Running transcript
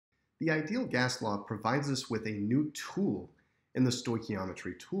The ideal gas law provides us with a new tool in the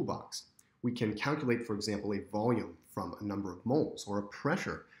stoichiometry toolbox. We can calculate, for example, a volume from a number of moles, or a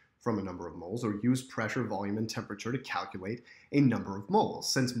pressure from a number of moles, or use pressure, volume, and temperature to calculate a number of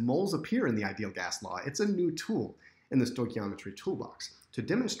moles. Since moles appear in the ideal gas law, it's a new tool in the stoichiometry toolbox. To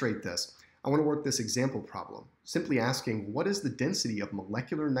demonstrate this, I want to work this example problem, simply asking what is the density of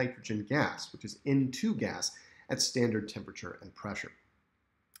molecular nitrogen gas, which is N2 gas, at standard temperature and pressure.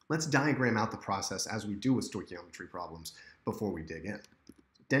 Let's diagram out the process as we do with stoichiometry problems before we dig in.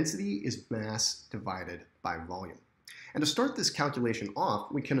 Density is mass divided by volume. And to start this calculation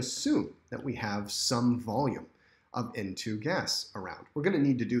off, we can assume that we have some volume of N2 gas around. We're going to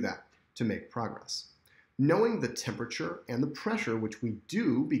need to do that to make progress. Knowing the temperature and the pressure, which we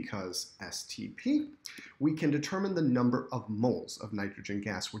do because STP, we can determine the number of moles of nitrogen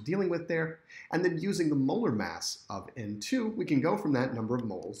gas we're dealing with there, and then using the molar mass of N2, we can go from that number of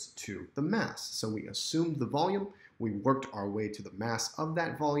moles to the mass. So we assumed the volume, we worked our way to the mass of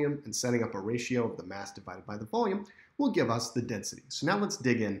that volume, and setting up a ratio of the mass divided by the volume will give us the density. So now let's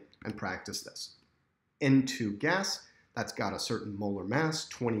dig in and practice this. N2 gas, that's got a certain molar mass,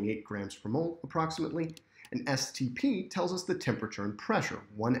 28 grams per mole approximately, and STP tells us the temperature and pressure,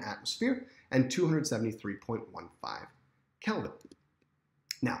 1 atmosphere and 273.15 Kelvin.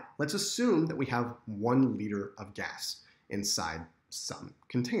 Now, let's assume that we have 1 liter of gas inside some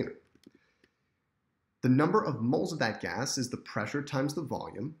container. The number of moles of that gas is the pressure times the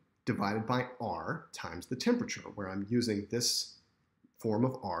volume divided by R times the temperature, where I'm using this form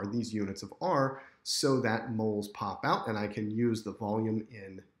of R, these units of R, so that moles pop out and I can use the volume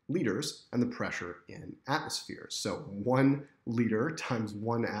in liters and the pressure in atmospheres. So 1 liter times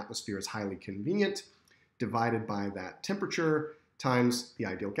 1 atmosphere is highly convenient, divided by that temperature times the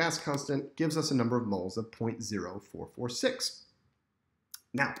ideal gas constant gives us a number of moles of 0.0446.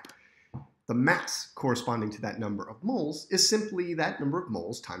 Now, the mass corresponding to that number of moles is simply that number of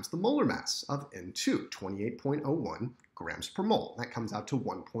moles times the molar mass of N2, 28.01 grams per mole. That comes out to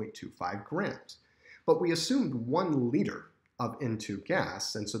 1.25 grams. But we assumed 1 liter of N2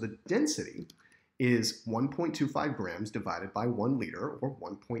 gas, and so the density is 1.25 grams divided by 1 liter, or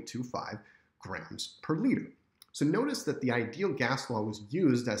 1.25 grams per liter. So notice that the ideal gas law was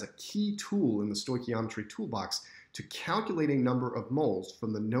used as a key tool in the stoichiometry toolbox to calculate a number of moles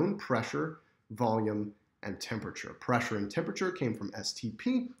from the known pressure, volume, and temperature. Pressure and temperature came from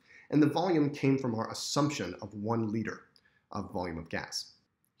STP, and the volume came from our assumption of 1 liter of volume of gas.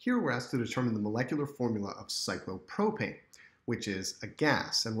 Here we're asked to determine the molecular formula of cyclopropane, which is a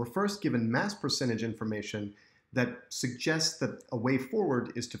gas, and we're first given mass percentage information that suggests that a way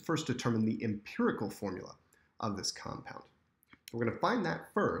forward is to first determine the empirical formula of this compound. We're going to find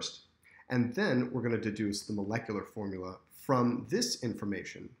that first, and then we're going to deduce the molecular formula from this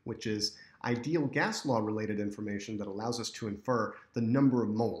information, which is ideal gas law related information that allows us to infer the number of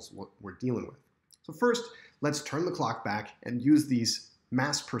moles we're dealing with. So first, let's turn the clock back and use these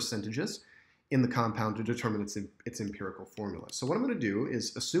mass percentages in the compound to determine its empirical formula. So what I'm going to do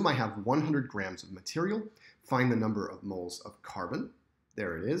is assume I have 100 grams of material, find the number of moles of carbon,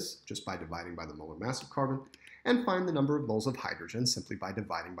 there it is, just by dividing by the molar mass of carbon, and find the number of moles of hydrogen simply by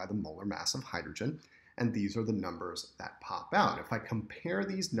dividing by the molar mass of hydrogen, and these are the numbers that pop out. If I compare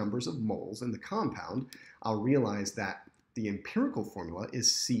these numbers of moles in the compound, I'll realize that the empirical formula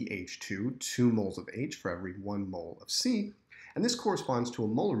is CH2, 2 moles of H for every 1 mole of C, and this corresponds to a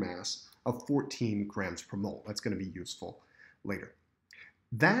molar mass of 14 grams per mole. That's going to be useful later.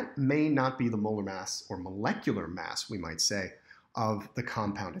 That may not be the molar mass or molecular mass, we might say, of the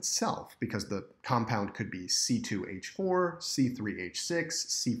compound itself, because the compound could be C2H4,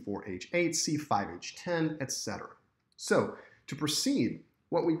 C3H6, C4H8, C5H10, etc. So to proceed,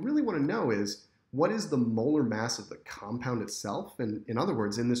 what we really want to know is what is the molar mass of the compound itself? And in other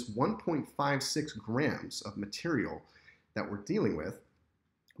words, in this 1.56 grams of material that we're dealing with,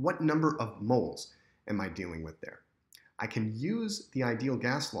 what number of moles am I dealing with there? I can use the ideal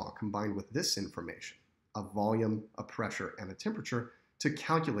gas law combined with this information, a volume, a pressure, and a temperature, to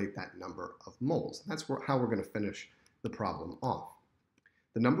calculate that number of moles. That's how we're going to finish the problem off.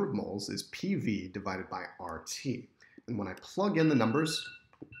 The number of moles is PV divided by RT. And when I plug in the numbers,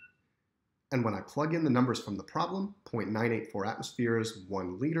 from the problem, 0.984 atmospheres,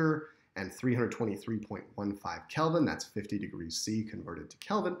 1 liter, and 323.15 Kelvin, that's 50 degrees C converted to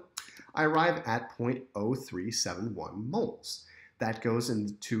Kelvin, I arrive at 0.0371 moles. That goes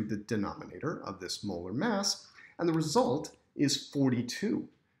into the denominator of this molar mass, and the result is 42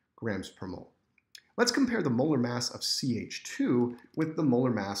 grams per mole. Let's compare the molar mass of CH2 with the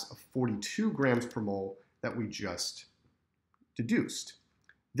molar mass of 42 grams per mole that we just deduced.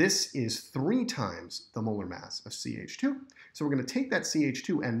 This is 3 times the molar mass of CH2. So we're going to take that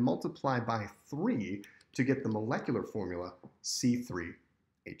CH2 and multiply by 3 to get the molecular formula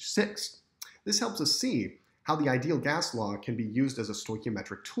C3H6. This helps us see how the ideal gas law can be used as a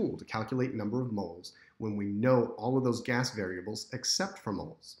stoichiometric tool to calculate number of moles when we know all of those gas variables except for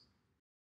moles.